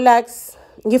Thofolax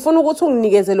ngifuna ukuthi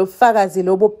unginikeze lo bufakazi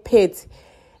lobo buphethe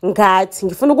ngathi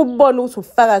ngifuna ukubona ukuthi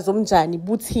ubufakazi omnjani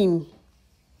buthini.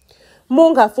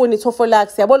 Mungafuni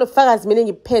Thofolax yabo lo bufakazi mina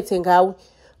ngiphethe ngawe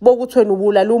bokuthi wena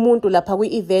ubulala umuntu lapha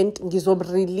kwi-event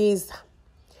ngizomrelease.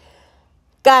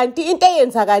 Kanti into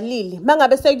eyenzakalile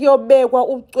mangabe sekuyobekwa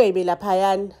ucwebe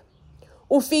laphayana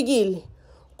ufikile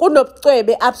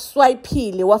kunobucwebe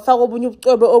abuswiphile wafaka obunye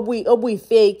ubucwebe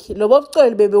obuyifake lobo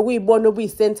bucwebe bebekuyibona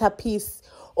obuyi-centerpiece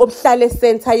obuhlala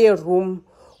e-center ye-room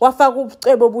wafaka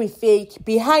ubucwebe obuyifake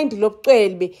behind lo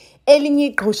bucwebe elinye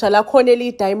igqusha lakhona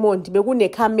eliyi-diamond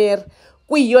bekune-camera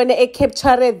kuyiyona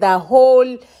e-capture the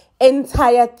whole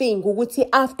entire thing ukuthi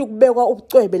after kubekwa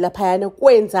ubucwebe laphayana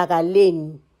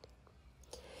kwenzakaleni.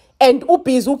 And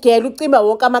ubhizi ugela ucima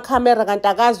wonke amakhamera kanti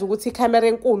akazi ukuthi ikhamera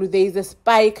enkulu there is a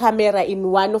spy camera in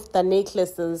one of the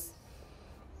necklaces.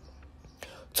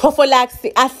 Thofolax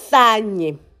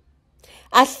ahlanye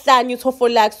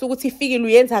uThofolax ukuthi ifikile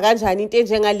uyenza kanjani into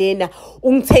enjengalena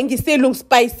ungithengisile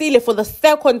ungispayisile for the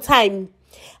second time.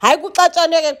 Hayi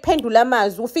kuxatshaneke kuphendula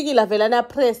amazwi ufikile avelana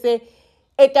press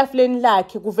etafuleni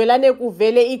lakhe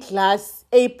kuvele iglass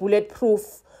bulletproof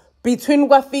between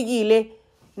kwafikile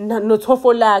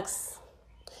noThofolax.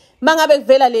 Mangabe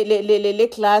kuvela le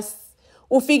glass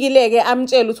ufikileke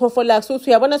amtshela uThofolax uthi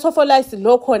uyabona Thofolax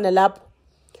lo khona lapho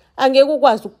angeke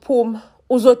ukwazi ukuphuma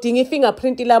uzodinga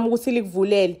ifingerprint lami ukuthi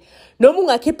likuvulele noma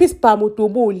ungakhipha isibhamu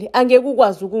udubule angeke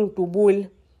ukwazi ukungidubula.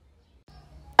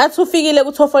 Athi ufikile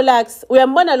kuThofolax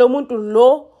uyambona lo muntu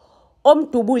lo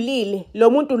omdubulile lo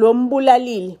muntu lo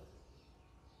mbulalile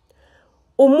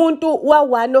umuntu wa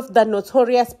one of the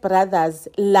notorious brothers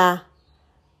la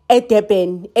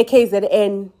eDurban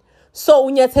eKZN so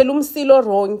unyathela umsilo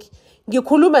wrong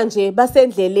ngikhuluma nje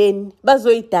basendleleni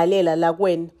bazoyidalela la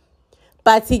kwena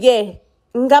but ke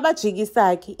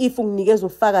ngabajikisakhe if unginikeza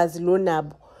ufakazi lo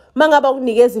nabo mangaba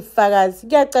ukunikeza ifakazi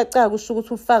kuyacaca kusho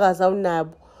ukuthi ufakazi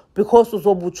awunabo because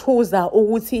uzobuchuza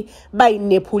ukuthi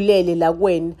bayinephulele la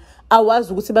kwena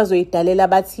awazi ukuthi bazoyidalela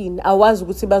bathini awazi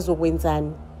ukuthi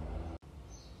bazokwenzani.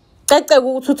 Cace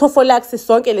ukuthi uThofolax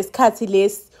sonke lesikhathi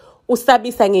lesi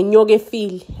usabisa ngenyoka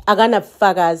efile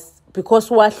akanabufakazi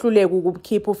because wahluleka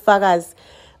ukukhipha ufakazi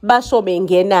basho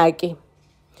bengena ke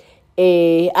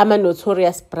ama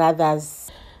notorious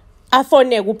brothers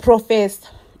afone kuprofessor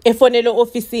efonele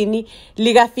ofisini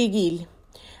likafikile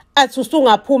athi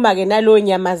usungaphuma ke nalo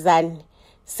nyamazane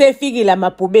sefikile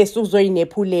amabhubesi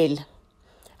uzoyinephulela.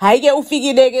 Hayi ke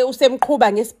ufikile ke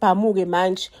usemqhuba ngesibhamu ke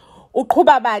manje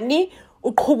uqhuba bani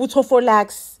uqhuba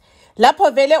uThofolax lapho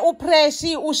vele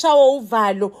upreshi ushawo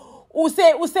uvalo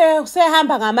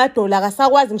usehamba ngamadola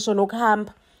akasakwazi ngisho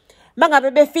nokuhamba.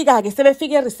 Mangabe befika ke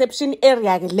sebefika e-reception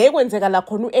area ke le kwenzeka la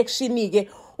khona u-action ke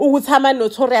ukuthi ama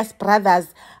notorious brothers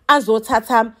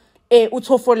azothatha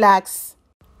uThofolax.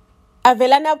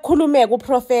 Avelana ukukhulumeka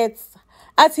uProfessor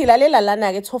athi lalela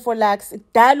lana ke Thofolax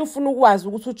kudala ufuna ukwazi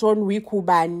ukuthi uJohn Wick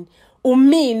ubani.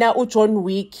 Umina uJohn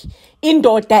Wick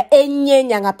indoda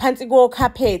enyenya ngaphansi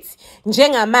kokhaphethi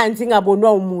njengamanzi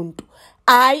ingabonwa umuntu.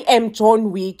 I am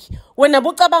John Wick. Wena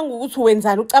bucabanga ukuthi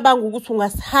wenzani ucabanga ukuthi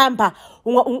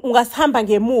ungasihamba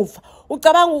ngemuva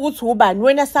ucabanga ukuthi ubani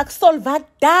wena sakusolva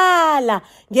kudala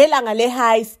ngelanga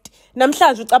le-heist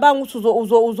namhlanje ucabanga ukuthi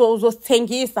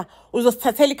uzosithengisa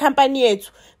uzosithathela ikhampani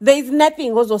yethu. There is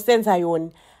nothing ozosenza yona.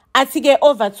 Athi-ke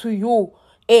over to you,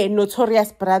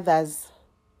 Notorious Brothers.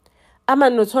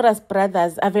 Ama-Notorious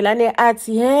Brothers avelane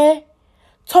athi,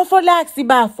 Thofolax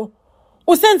Bafo,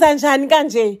 usenza njani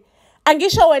kanje?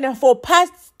 Angisho wena for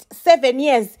past 7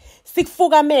 years,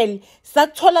 sikufukamele,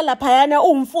 sakuthola laphayana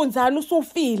uwumfunzana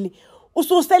usufile.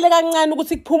 Ususele kancane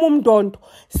ukuthi kuphuma umndondo,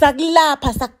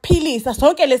 sakulapha sakuphilisa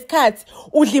sonke lesikhathi,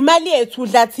 udla imali yethu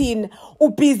udla thina,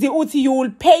 ubhizi uthi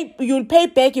you'll pay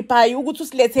back by ukuthi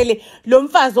usilethele lo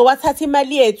mfazi owathatha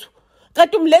imali yethu.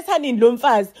 Kanti umletha nini lo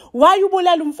mfazi? Why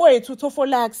ubulala umfowethu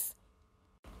uThofolax?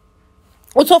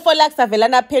 uThofolax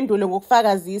avelana aphendule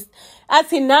ngokufakazisa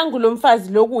athi nangu lo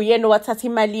mfazi lokuyena owathatha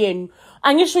imali yenu.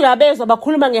 Angisho uyabezwa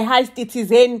bakhuluma nge-high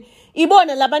citizen.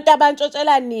 Ibona labantu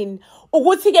abantshotshela nini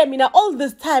ukuthi-ke mina all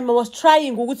this time I was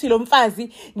trying ukuthi lo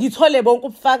mfazi ngithole bonke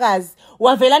ubufakazi.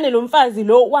 Wavelane lo mfazi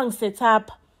lo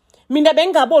wangisetapha. Mina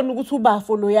bengingaboni ukuthi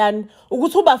ubafo loyana,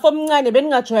 ukuthi ubafo omncane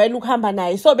beningajwayela ukuhamba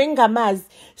naye, so bengingamazi.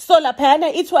 So laphayana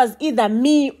it was either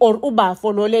me or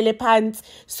ubafo lolele phansi.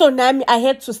 So nami I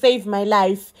had to save my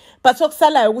life. But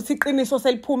okusalayo ukuthi iqiniso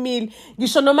seliphumile.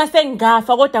 Ngisho noma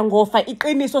sengafa kodwa ngofa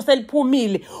iqiniso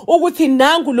seliphumile ukuthi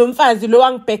nangu lo mfazi lo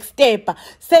wangibackstabber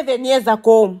 7 years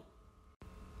ago.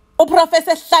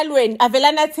 Uprofessor Hlalweni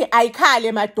avelana athi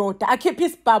ayikhale madoda, akhipha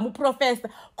isibhamu uprofessor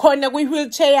khona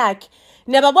kwi-wheelchair yakhe.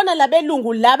 Niyababona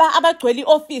labelungu laba abagcwele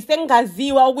ioffice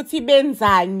engaziwa ukuthi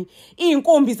benzani.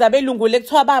 Inkumbi zabelungu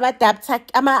lekuthiwa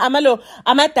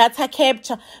ama-data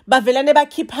capture bavelane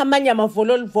bakhipha amanye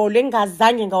amavololivolo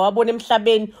engazange ngawabona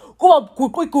emhlabeni. Kuba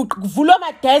guqu kuvulwa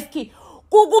amadeski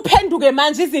kuphenduke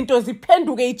manje izinto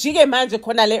ziphenduke ijike manje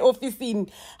khona le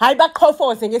officeini. Hayi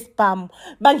baqhofoze ngesibhamu,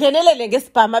 bangenelele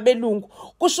ngesibhamu abelungu.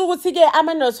 Kusho ukuthi-ke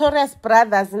ama-Notorious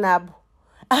Brothers nabo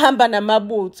ahamba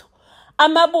namabutho.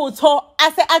 Amabutho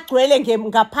ase agcwele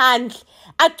ngaphandle,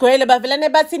 agcwele bavelane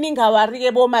bathi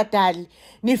ningawari-ke bomadali.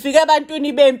 Nifike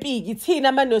abantwini bempiki, thina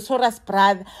ama-Notorious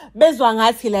Brother bezwa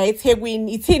ngathi la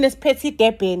eThekwini, ithina esiphethe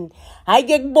iDurban.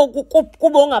 Hayi-ke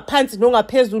kubo ngaphansi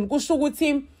nongaphezulu, kusho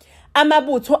ukuthi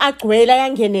amabutho agcwele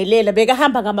ayangenelela,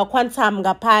 bekahamba ngama-quantum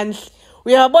ngaphandle.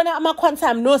 Uyabona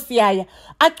ama-quantum nosiyaya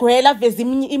agcwele aveza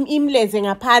imlenze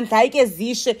ngaphandle, hayi-ke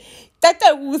zishe.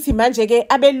 Caca ukuthi manje-ke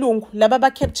abelungu laba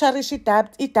ba-capturisha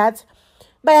idatha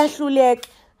bayahluleka.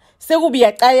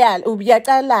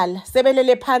 Ubiyacalala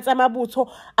sebelele phansi amabutho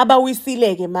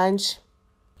abawisileke manje.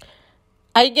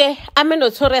 Ayike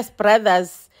ama-Notorious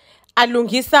Brothers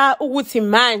alungisa ukuthi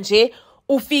manje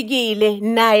ufikile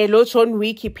naye lo John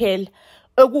Wick phela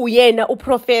okuyena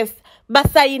uprofessor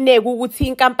basayineke ukuthi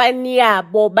inkampani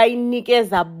yabo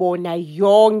bayinikeza bona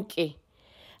yonke.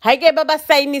 Hayike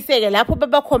babasayiniseke lapho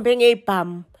bebakhombe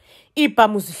ngeibhamu.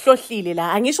 Ibhamu zihlohlile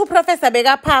la. Angisho uprofessor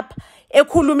bekaphapha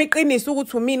ekhuluma iqiniso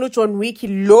ukuthi umina uJohn Wick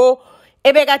lo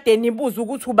ebekade nibuza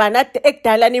ukuthi ubani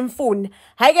ekudala nimfuna.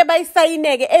 Hayike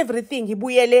bayisayineke everything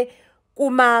ibuyele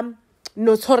kuma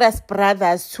Notorious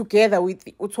Brothers together with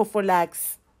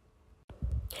uThofolax.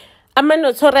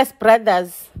 Ama-Notorious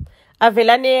Brothers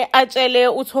avelane atshele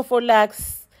uThofolax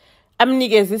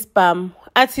amnikeze isibhamu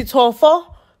athi Thofo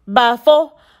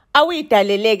bafo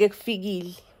awuyidaleleke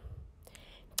kufikile.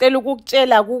 Cela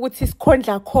ukukutshela ukuthi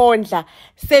isikhondla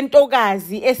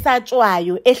sentokazi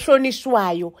esatshwayo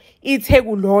ehlonishwayo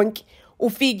itheku lonke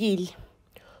ufikile.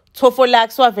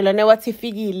 Thofolax wavelane wathi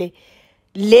fikile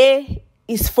le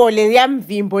isifole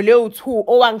yamvimbo le u2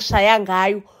 owangishaya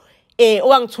ngayo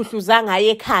owangithuhluza ngayo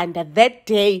ekhanda that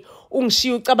day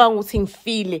ungishiya ucabanga ukuthi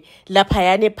ngifile lapha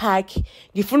yana epark.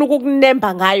 Ngifuna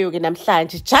ukukunemba ngayo ke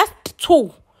namhlanje just 2.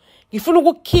 Ngifuna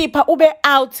ukukukhipha ube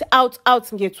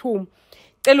out ngethumo.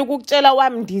 Cela ukukutshela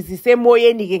wamndizisa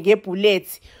emoyeni ke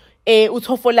ngebullet.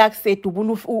 uThofolax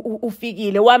sedubula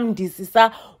ufikile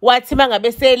wamndizisa wathi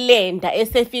mangabe selenda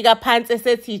esefika phansi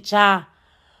esethi ja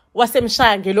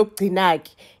wasemshange lokugcina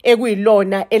ke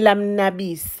ekuyilona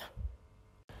elamnabisa.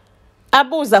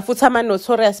 Abuza futhi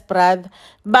ama-Notorious Brother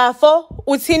bafo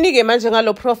uthini ke manje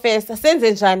ngalo professor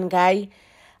senze njani ngaye.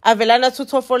 Avelana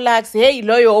uThofolax hey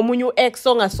loyo omunye uex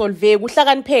ongasolve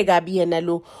kuhlakaniphe kabi yena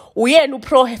lo uyena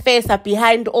uprofessor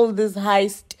behind all this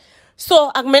heist.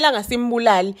 So akumelanga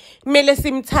simbulali, kumele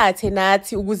simthathe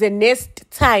nathi ukuze next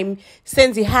time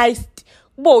senze heist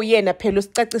kubo uyena phela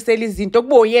usicacisela izinto,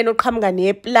 kubo uyena oqhamuka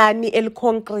neplani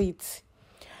eliconcrete.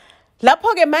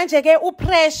 Lapho ke manje ke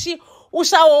upreshi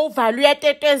ushawo uvalo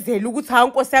uyatetezela ukuthi hawu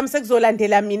Nkosi yami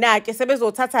sekuzolandela mina ke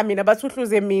sebezothatha mina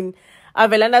bathuhluze mina.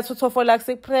 Avelana uThofolax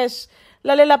ipressure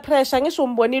lalela pressure ngisho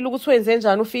umbonile ukuthi wenze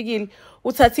njani ufikile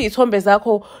uthathe izithombe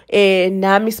zakho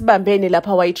nami sibambene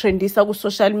lapha wayitrendisa ku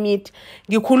social media.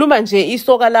 Ngikhuluma nje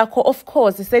isoka lakho of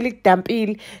course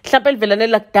selikudampile mhlawumbe livelane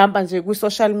lakudampa nje ku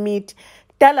social media.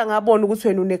 Dala ngabona ukuthi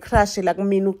wena une-crush la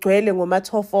kumina, ugcwele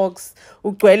ngoma-Tofox,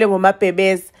 ugcwele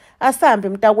ngomabhebeza. Asambe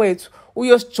mntakwethu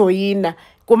uyosijoyina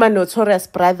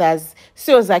kuma-Notorious Brothers,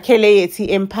 siyozakhele yethu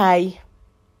i-empire.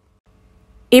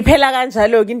 Iphela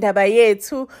kanjalo-ke indaba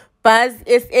yethu. Buzz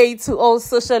SA to all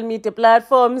social media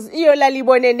platforms. Iyolala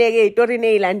ibonene-ke ey'torini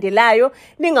ey'landelayo.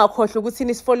 Ningakhohlwa ukuthi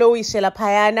nisfollowishe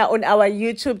laphayana on our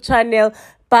YouTube channel,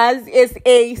 Buzz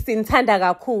SA. Sinithanda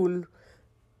kakhulu.